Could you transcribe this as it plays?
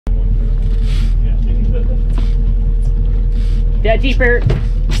Dead deeper.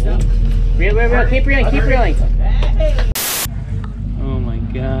 Reel. Keep reeling. Oh my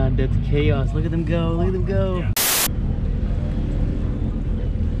god, that's chaos. Look at them go.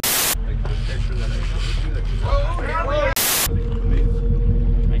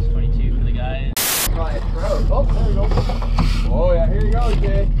 Nice 22 for the guy. Oh, there we go. Oh yeah, here you go,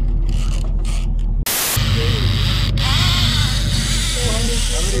 Jay.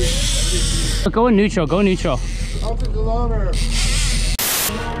 Go neutral. Got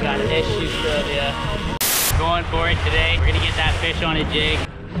an issue still, yeah. Going for it today. We're gonna get that fish on a jig.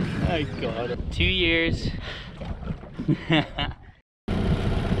 I got it. 2 years. There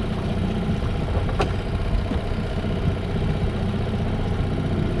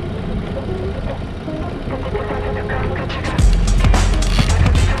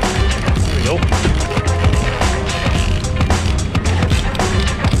we go.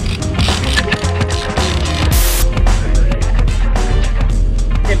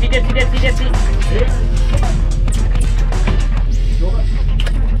 Dipsy.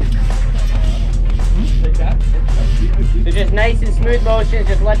 So just nice and smooth motions,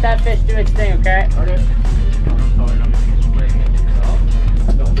 just let that fish do its thing, okay?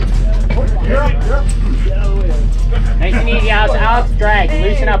 Nice and easy, Alex, drag,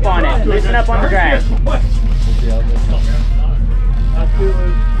 loosen up on it, loosen up on the drag.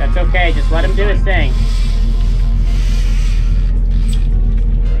 That's okay, just let him do his thing.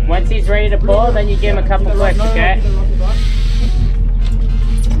 Once he's ready to pull, then you give him a couple clicks, okay?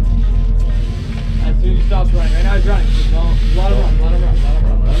 As soon as he stops running. Right now he's running. Let him run.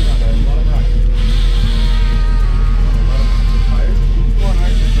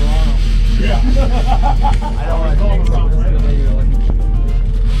 Yeah. I don't want to take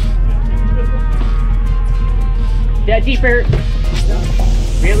Dead deeper.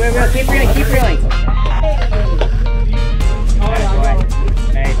 Reel. Keep reeling.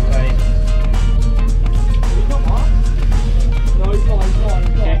 Nice, buddy. No, he's falling.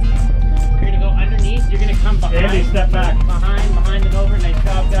 Okay. You're gonna go underneath. You're gonna come behind. Andy, step back. Behind and over. Nice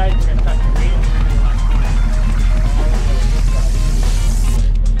job, guys. You're gonna touch the reel.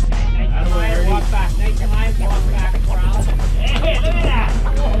 Nice and high. Walk back. Hey, look at that.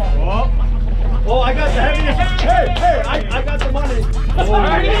 Oh, I got the heaviest. Hey, I got the money.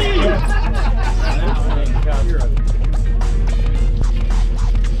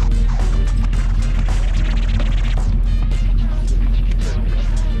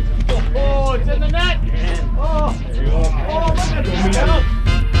 Oh, it's in the net. Oh, look at that.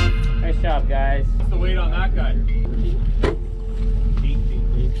 Nice job, guys. What's the weight on that guy?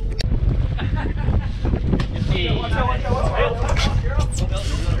 Watch out.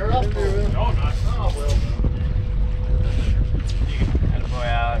 You're up. No, not. Oh, Will. Attaboy,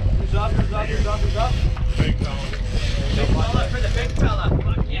 Alex. Who's up? Big fella. For the big fella.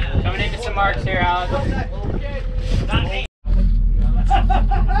 Fuck yeah. Coming into some marks here, Alex. Not me.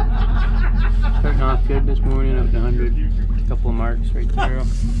 Starting off good this morning, up to 100. A couple of marks right there.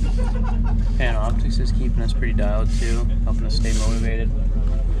 Pan optics is keeping us pretty dialed too, helping us stay motivated.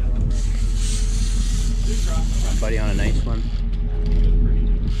 My buddy on a nice one.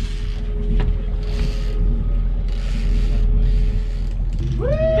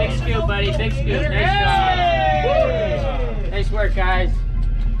 Big scoop, buddy. Big scoop. Nice job. Nice work, guys.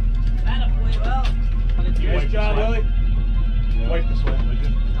 Nice job, Willie. Wipe the sweat, would you?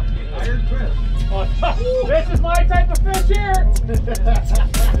 I heard Chris. Oh, this is my type of fish here.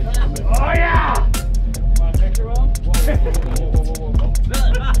 Oh yeah. Want a picture of him?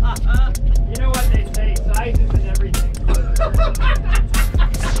 You know what they say, sizes and everything.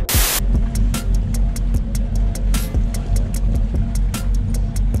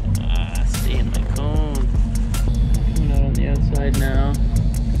 Stay in my cone. Coming out on the outside now.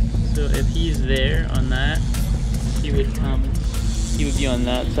 So if he's there on that, he would come. He would be on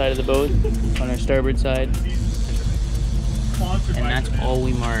that side of the boat, on our starboard side. And that's all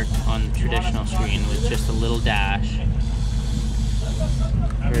we marked on the traditional screen, was just a little dash.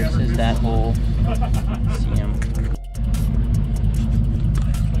 Versus that whole, see him.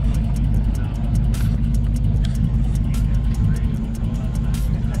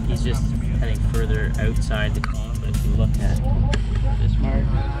 He's just heading further outside the cone, but if you look at this mark,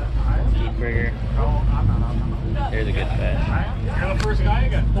 deep rigger, there's a good fish. You're the first guy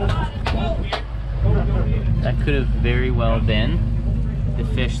again. That could have very well been the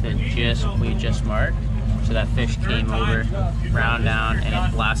fish that we just marked. So that fish came over, round down, and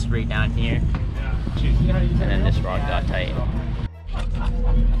it blasted right down here. And then this rod got tight.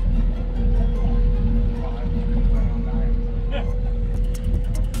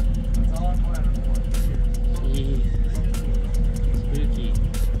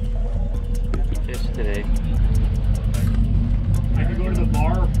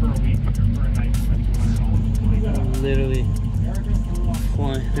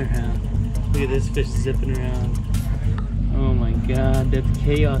 zipping around. Look at this fish zipping around. Oh my god, that's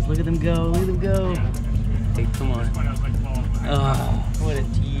chaos. Look at them go, look at them go. Hey, come on. Oh, what a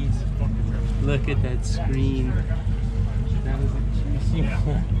tease. Look at that screen. That was a juicy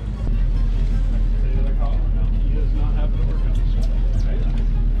one.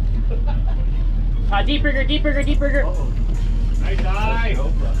 Deep rigger, deep rigger, deep rigger. Nice eye.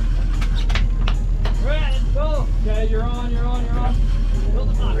 Right, let's go. Okay, you're on.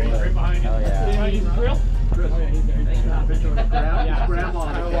 Right behind you. Oh yeah. Behind you, Grill. Chris, he's there. Yeah, grab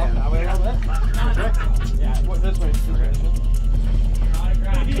on it. Yeah, this way.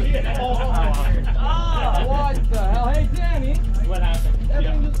 Oh, What the hell? Hey, Danny. what happened?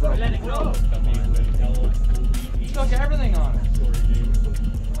 Everything just Let it go. You took everything on it.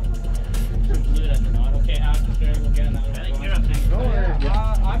 Okay, after we'll get another one.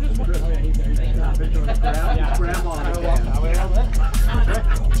 I'm just Grab on it.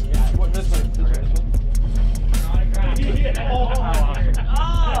 This way. Oh,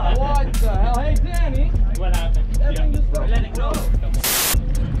 What the hell? Hey, Danny. what happened? Everything just Let it go.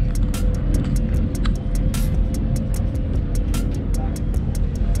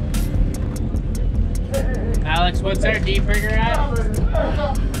 Alex, what's our deep rigger at?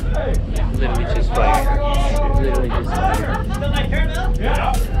 Literally just fire. Literally just fire. Still like her now?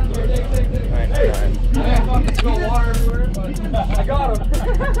 Yeah. I got him.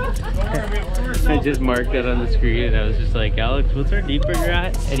 I just marked it on the screen and I was just like, Alex, what's our deep rigger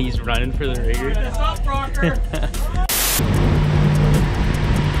at? And he's running for the rigger. What's up, Rocker?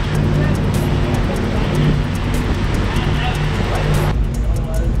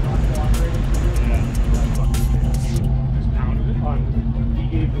 He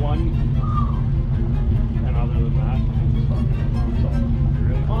gave one, and other than that, it's fucking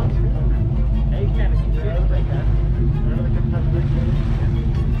really hot. Hey, Kevin, you did it like that.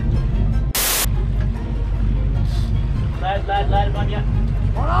 Lad, on ya.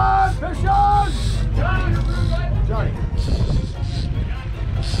 Come on, fish on! Johnny.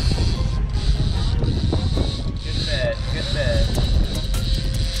 Good bed.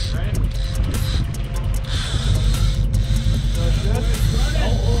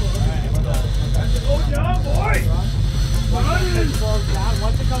 Go down, boy!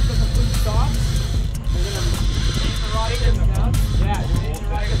 Once it comes to complete stop, you're gonna aim the rod tip down. Yeah, you're aiming the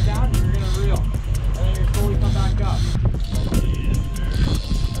rod tip down, and you're gonna reel. And then you're slowly come back up.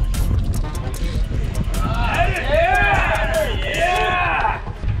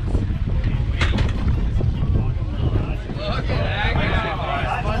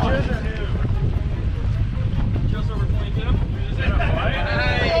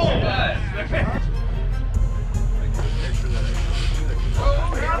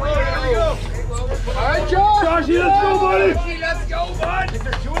 Joshy, let's go, buddy! Let's go, bud! Is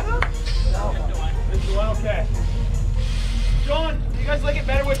there two of them? No. This is one, okay. John, do you guys like it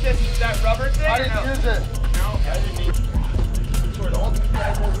better with that rubber thing? I didn't use it. No, I didn't need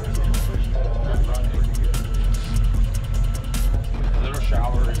A little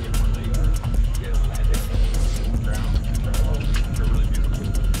shower.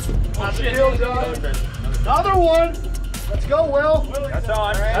 Another one. Let's go, Will. That's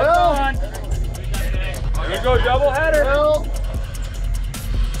on. Will. Here we go, double header. Will.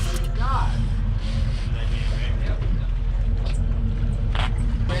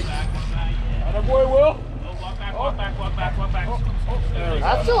 Boy, Will. Walk back.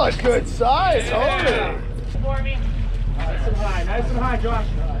 That's a good size, homie. For me. Nice and high, Josh.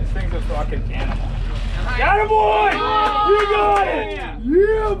 These things are fucking animal. Got him, boy! You got it!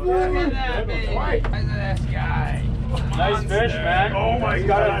 Yeah, boy! This guy. Nice fish, man. Oh my God.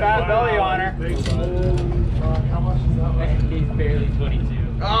 Got a fat belly on her. How much is that one? He's barely 22.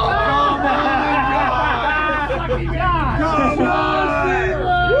 Oh, come on! Come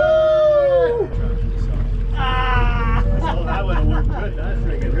on! Oh, that would have worked good. That's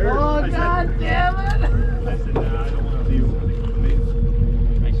freaking hurt. Oh, God damn it! I said, nah, I don't want to deal with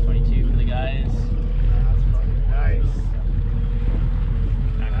it. Nice 22 for the guys. Nice.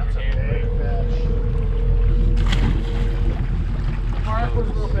 That's a big Fish. Mark was a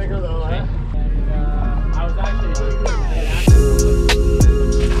little bigger though, eh? And I was actually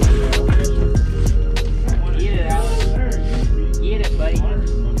eat it, Alex. Eat it, buddy.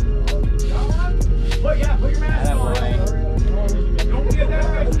 Put your mask That on. boy. Don't get that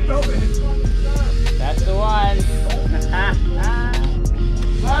ice open. That's the one.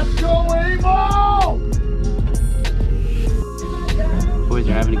 Let's go, Amo! Boys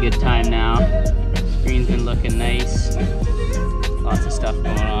are having a good time now. Screen's been looking nice. Lots of stuff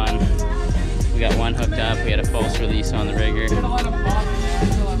going on. We got one hooked up. We had a false release on the rigger.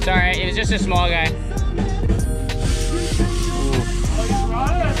 Sorry, it was just a small guy.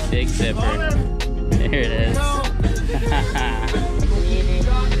 Ooh. Big zipper. There it is.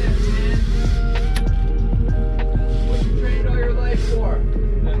 What you trained all your life for?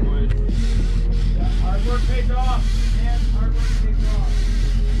 Hard work pays off. Man, hard work pays off.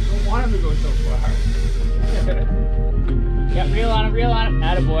 You don't want him to go so far. Yep, reel on him,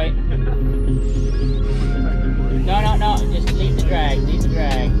 attaboy. No, just leave the drag,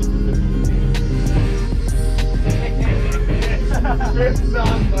 Good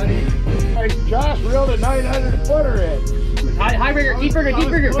song, buddy. Hey, Josh reeled a 900 footer in. High rigger, deep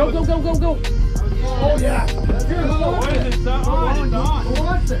rigger. Go. Oh, yeah. What is it? Who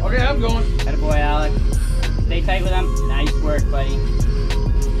wants it? Okay, I'm going. Attaboy, Alex. Stay tight with him. Nice work, buddy.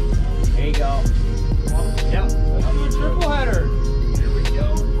 There you go. Yep. I'm doing triple header. Here we go.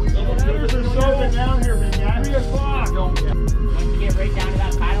 Double headers are so down here, big guy. 3 o'clock. Once you get right down to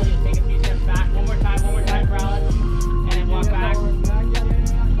that paddle, just take a few steps back. One more time for Alex. And then walk back.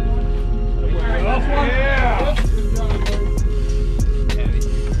 Yeah.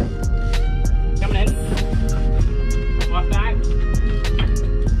 Coming in. Walk back.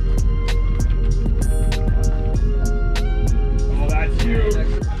 Oh, that's you.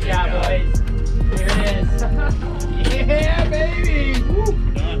 Yeah, boys. Here it is. Yeah, baby. Woo.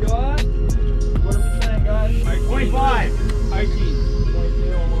 Go on. What are we saying, guys? 25. High teens.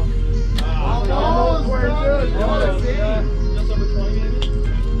 Oh, very good. Just over 20, maybe?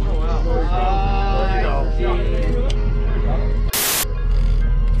 Oh, wow.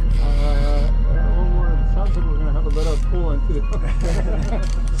 Sounds like we're going to have a let us pull into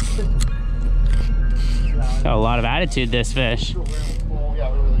Got a lot of attitude, this fish.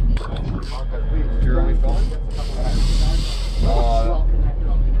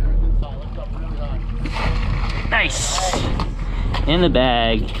 Nice. In the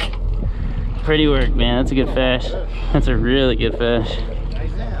bag. Pretty work, man. That's a good fish. That's a really good fish.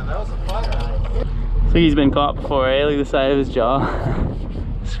 So he's been caught before, eh? Look at the side of his jaw.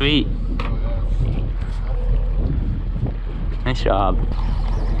 Sweet. Nice job.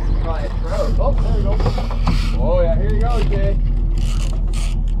 Oh, yeah, here you go, Jay.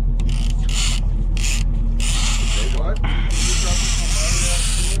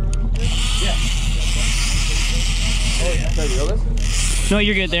 No,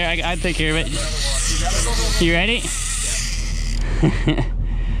 you're good there. I'll take care of it. You ready?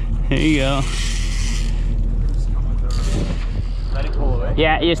 There you go. Let it pull away.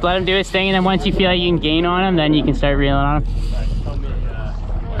 Yeah, you just let him do his thing, and then once you feel like you can gain on him, then you can start reeling on him.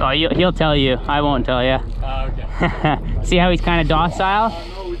 Oh, he'll tell you. I won't tell you. Okay. See how he's kind of docile?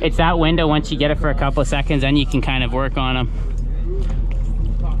 It's that window. Once you get it for a couple of seconds, then you can kind of work on him.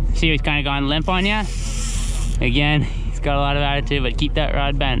 See how he's kind of gone limp on you? Again, he's got a lot of attitude, but keep that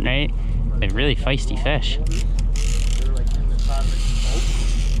rod bent, right? A really feisty fish.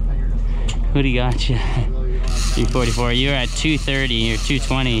 Who'd he got you? 344. You were at 230 or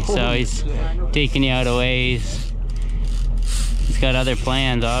 220, so he's taking you out a ways. He's got other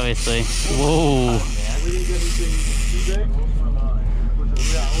plans, obviously. Whoa.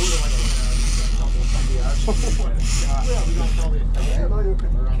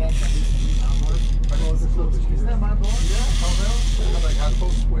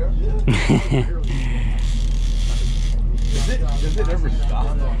 Does it ever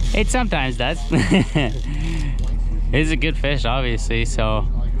stop? It sometimes does. It's a good fish, obviously, so.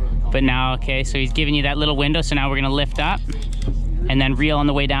 But now, okay, so he's giving you that little window, so now we're gonna lift up and then reel on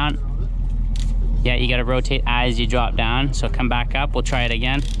the way down. Yeah, you gotta rotate as you drop down, so come back up, we'll try it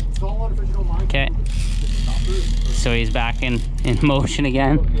again. Okay. So he's back in motion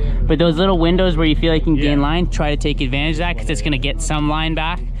again. But those little windows where you feel like you can gain line, try to take advantage of that, because it's gonna get some line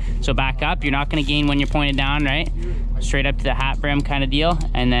back. So back up, you're not gonna gain when you're pointed down, right? Straight up to the hat brim kind of deal,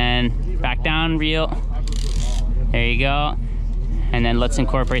 and then back down, reel. There you go. And then let's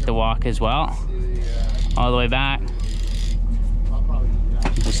incorporate the walk as well. All the way back.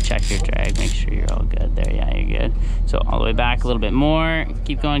 Just check your drag, make sure you're all good there. Yeah, you're good. So all the way back a little bit more.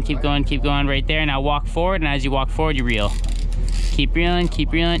 Keep going, keep going, keep going right there. Now walk forward, and as you walk forward, you reel. Keep reeling,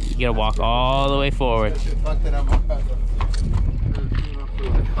 keep reeling. You gotta walk all the way forward. There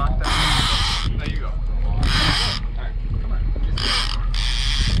you go.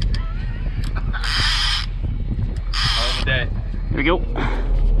 Hell of a day. Here we go.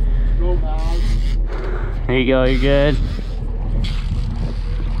 There you go, you're good.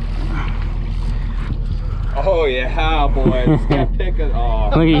 Oh yeah, boy. Just gotta pick it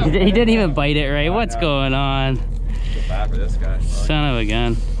off. Look, he didn't even bite it, right? What's going on? Feel bad for this guy. Son of a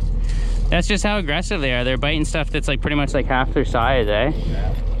gun. That's just how aggressive they are. They're biting stuff that's like pretty much like half their size, eh?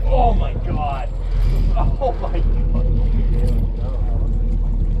 Yeah. Oh my god. Oh my god.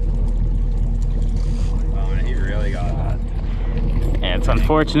 Oh, he really got that. Yeah, it's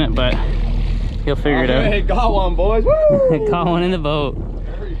unfortunate, but he'll figure it out. Hey, got one, boys. Woo! Got one in the boat.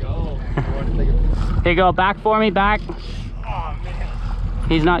 There we go. Here you go, back for me, back. Oh man.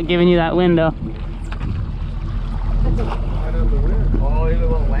 He's not giving you that window. Oh, there's a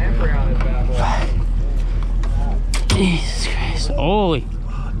little lamp around his bad boy. Jesus Christ. Holy.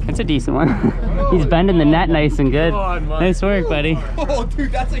 That's a decent one. He's bending the net nice and good. Nice work, buddy. Oh,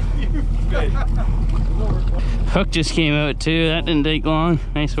 dude, that's a huge fish. Hook just came out too. That didn't take long.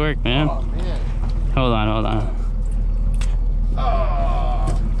 Nice work, man. Oh, man. Hold on, hold on. Oh,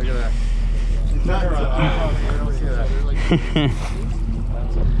 look at that.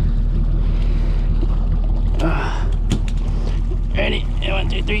 Ready? 1,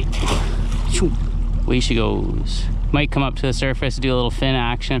 2, 3. Shoo. Away she goes. Might come up to the surface, do a little fin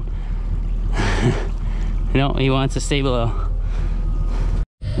action. No, he wants to stay below.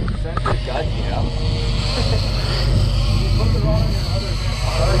 Send your gut, you know.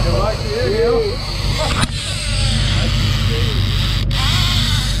 Good luck to you.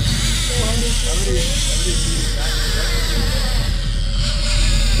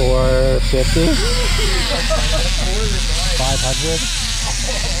 450. 500.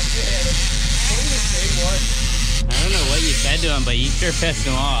 I don't know what you said to him, but you sure pissed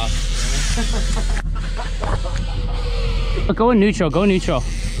him off. Go in neutral, go neutral.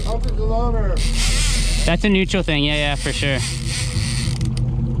 That's a neutral thing, yeah, for sure.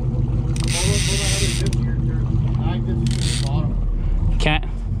 Okay.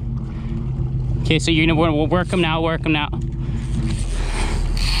 Okay, so you're gonna work them now, work them now.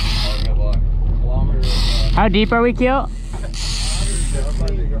 How deep are we, Keel?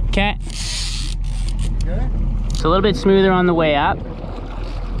 Okay. It's a little bit smoother on the way up.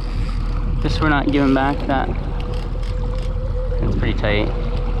 Just so we're not giving back that. It's pretty tight.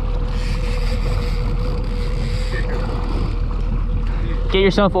 Get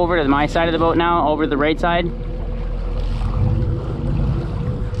yourself over to my side of the boat now, over to the right side.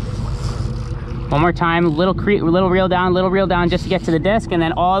 One more time, little reel down just to get to the disc, and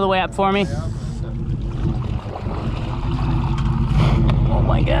then all the way up for me. Oh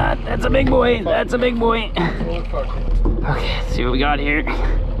my God, that's a big boy, that's a big boy. Okay, let's see what we got here.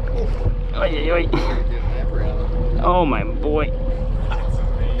 Oh my boy.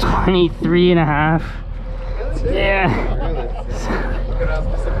 23 and a half. Yeah.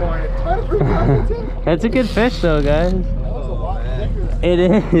 That's a good fish though, guys. It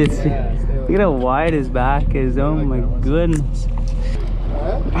is. Look at how wide his back is. Oh my goodness.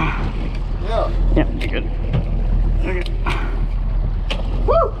 Yeah, you're good. Okay.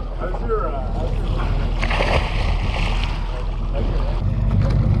 Woo!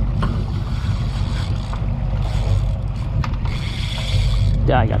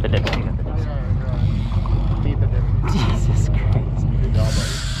 Yeah, I got the dip. Jesus Christ.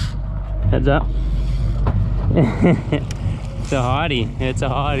 Heads up. It's a hottie. It's a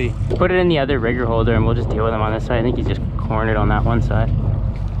hottie. Put it in the other rigger holder and we'll just deal with him on this side. I think he's just cornered on that one side.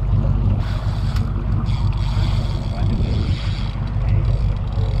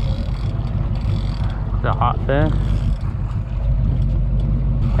 It's a hot fish.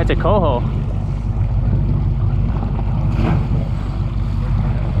 That's a coho.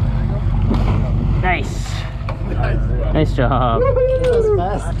 Nice. Nice job.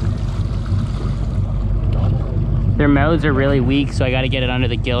 Their mouths are really weak, so I got to get it under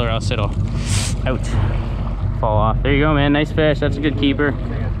the gill or else it'll out, fall off. There you go, man. Nice fish. That's a good keeper.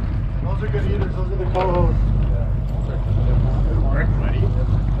 Those are good eaters. Those are the cohos.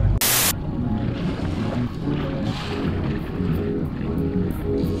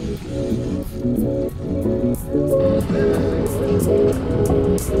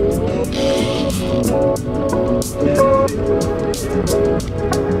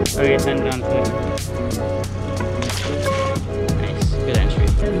 Okay, send it on to me. Nice, good entry.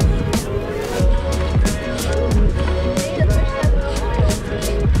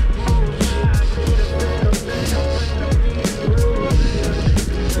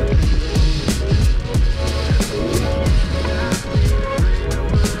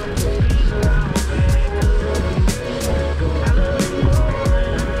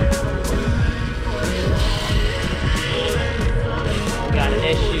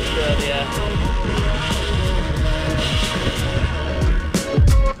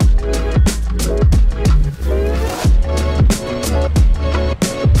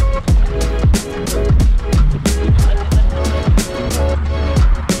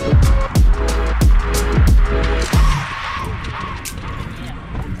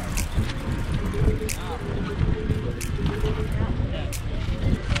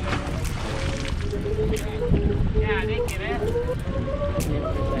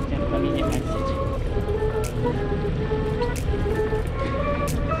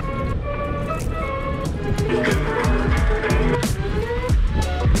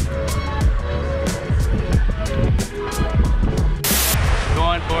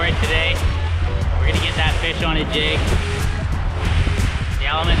 jig. The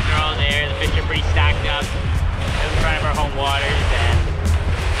elements are all there. The fish are pretty stacked up in front of our home waters, and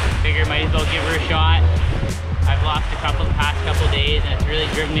figured might as well give her a shot. I've lost a couple the past couple days, and it's really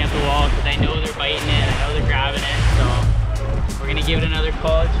driven me up the wall because I know they're biting it, I know they're grabbing it. So we're gonna give it another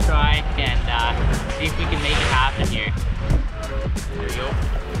college try and see if we can make it happen here. There we go.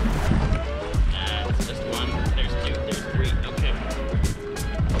 It's just one. There's two. There's three. Okay.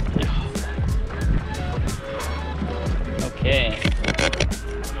 Okay.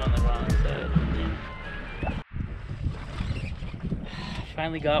 I'm on the wrong side.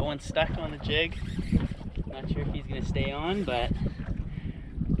 Finally got one stuck on the jig. Not sure if he's gonna stay on, but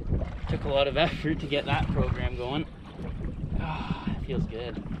took a lot of effort to get that program going. Oh, it feels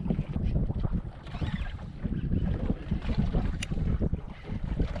good.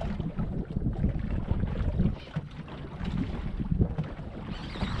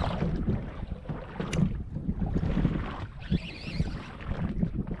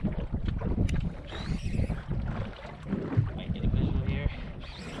 Might get a visual here.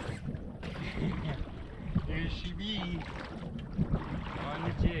 There she be. On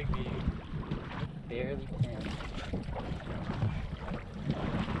the jig, baby. Barely can.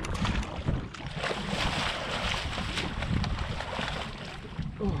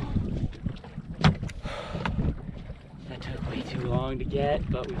 That took way too long to get,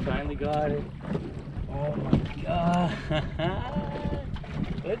 but we finally got it. Oh my god.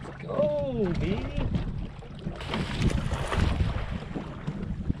 Let's go, baby.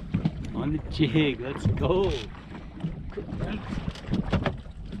 On the jig, let's go.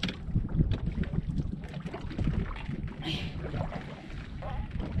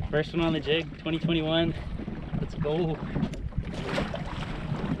 First one on the jig, 2021. Let's go.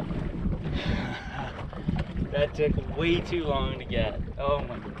 That took way too long to get. Oh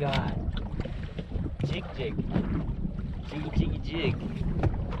my god. Jig jig. Jiggy jiggy jig.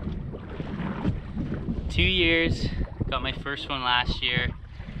 2 years. Got my first one last year.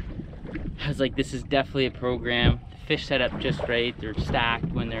 I was like, this is definitely a program. The fish set up just right. They're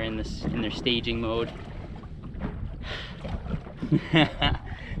stacked when they're in their staging mode.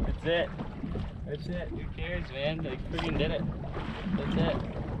 That's it. That's it. Who cares, man? They freaking did it. That's it.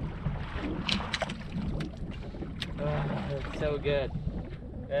 Oh, that's so good.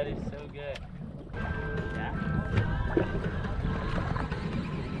 That is so good. Yeah.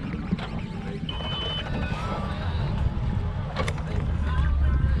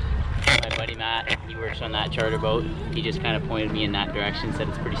 My buddy Matt, he works on that charter boat. He just kind of pointed me in that direction, said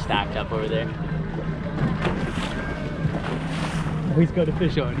it's pretty stacked up over there. Oh, he's got a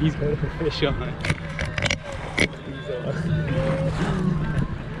fish on. He's got a fish on.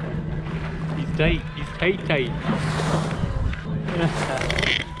 He's He's tight. He's tight.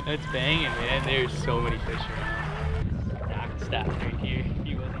 That's banging, man. There's so many fish around. Stacked right here.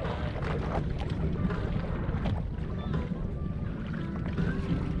 He wasn't on.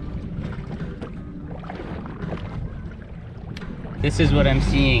 This is what I'm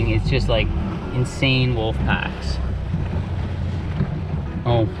seeing. It's just like insane wolf packs.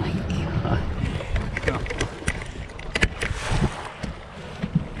 Oh my god.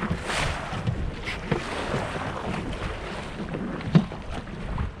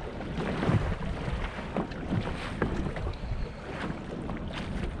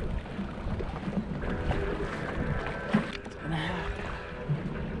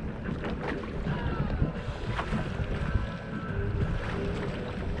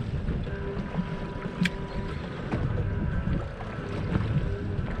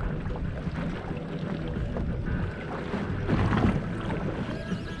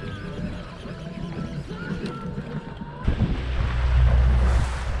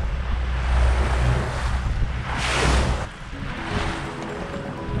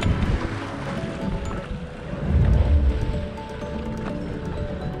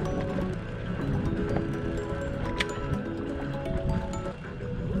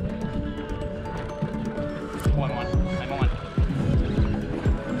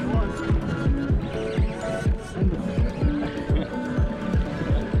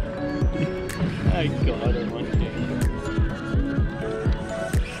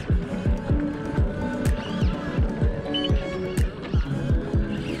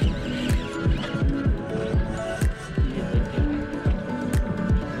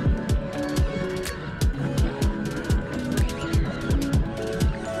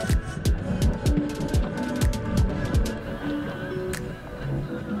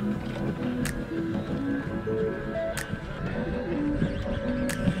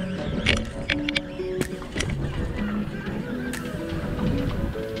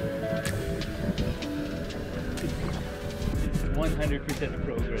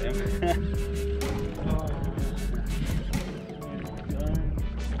 program.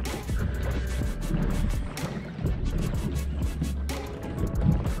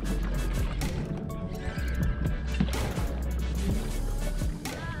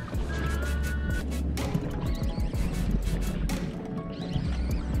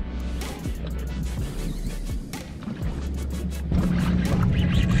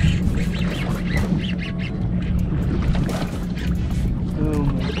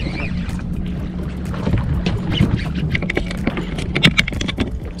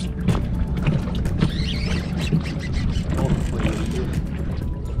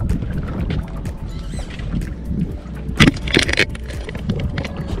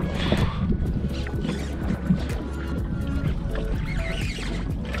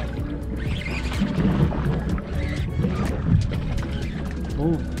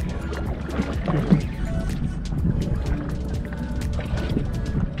 Oh.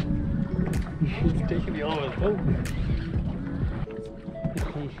 It's taking me all over the boat.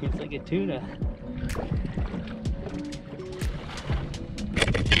 It's like a tuna.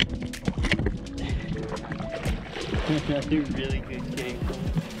 Another really good king.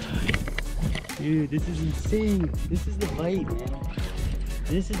 Dude, this is insane. This is the bite, man.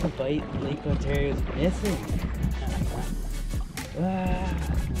 This is the bite Lake Ontario is missing.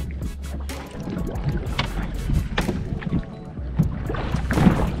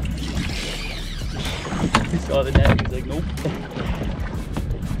 He saw the net, he's like, nope.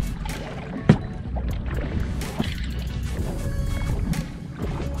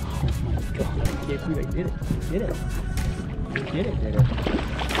 Oh my god, I can't believe I did it. Did it. Did it.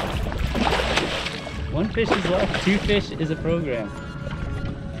 One fish is left. 2 fish is a program.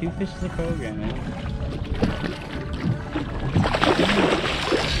 2 fish is a program, man.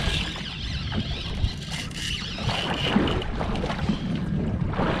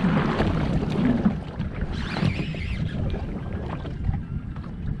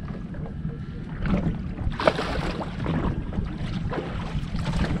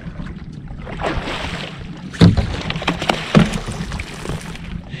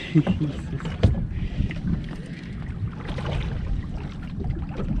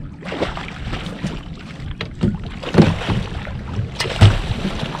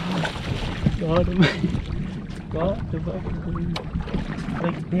 Got him. Got the fucking thing.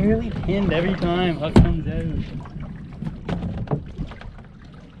 Like barely pinned every time. Hook comes out.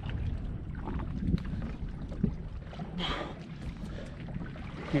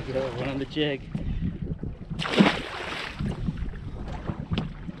 Here we go, one on the jig.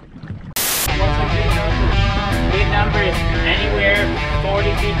 Big numbers anywhere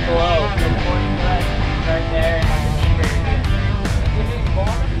 40 feet below. So 40 foot right there.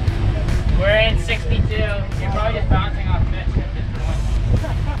 We're in 62. You're probably just bouncing off fish at this point.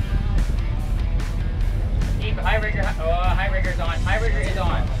 Keep high rigger. Oh, high rigger's on. High rigger is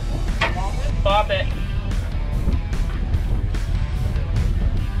on. Pop it.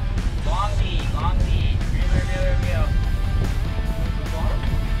 Long lead. Reel.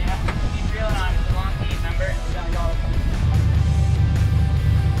 Yeah, keep reeling on. It's a long lead, remember?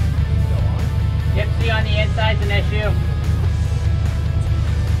 Gypsy on the inside's an issue.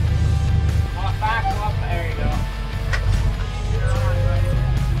 Back up, there you go.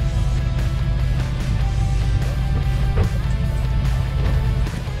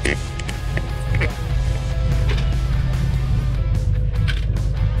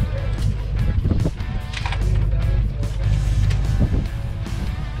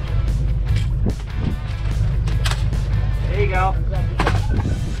 There you go.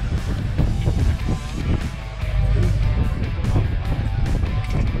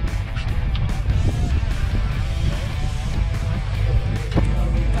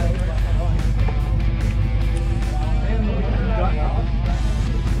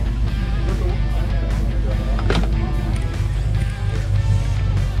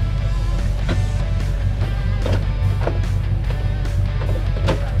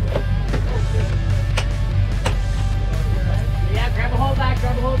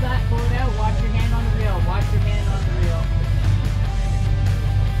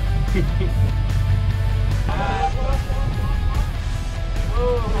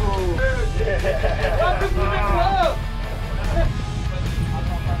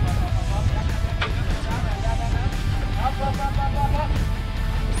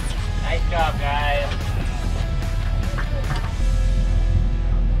 Nice job, guys.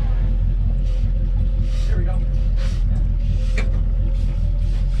 Here we go.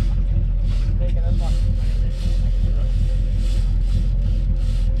 Taking this one.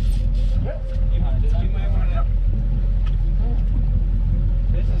 You might want to.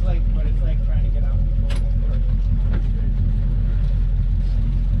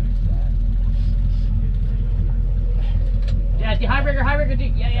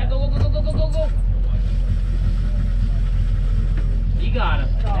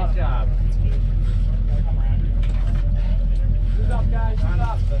 Nice job. Who's up, guys? Who's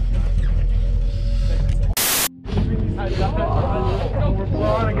up? We're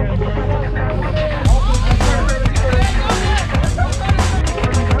on again.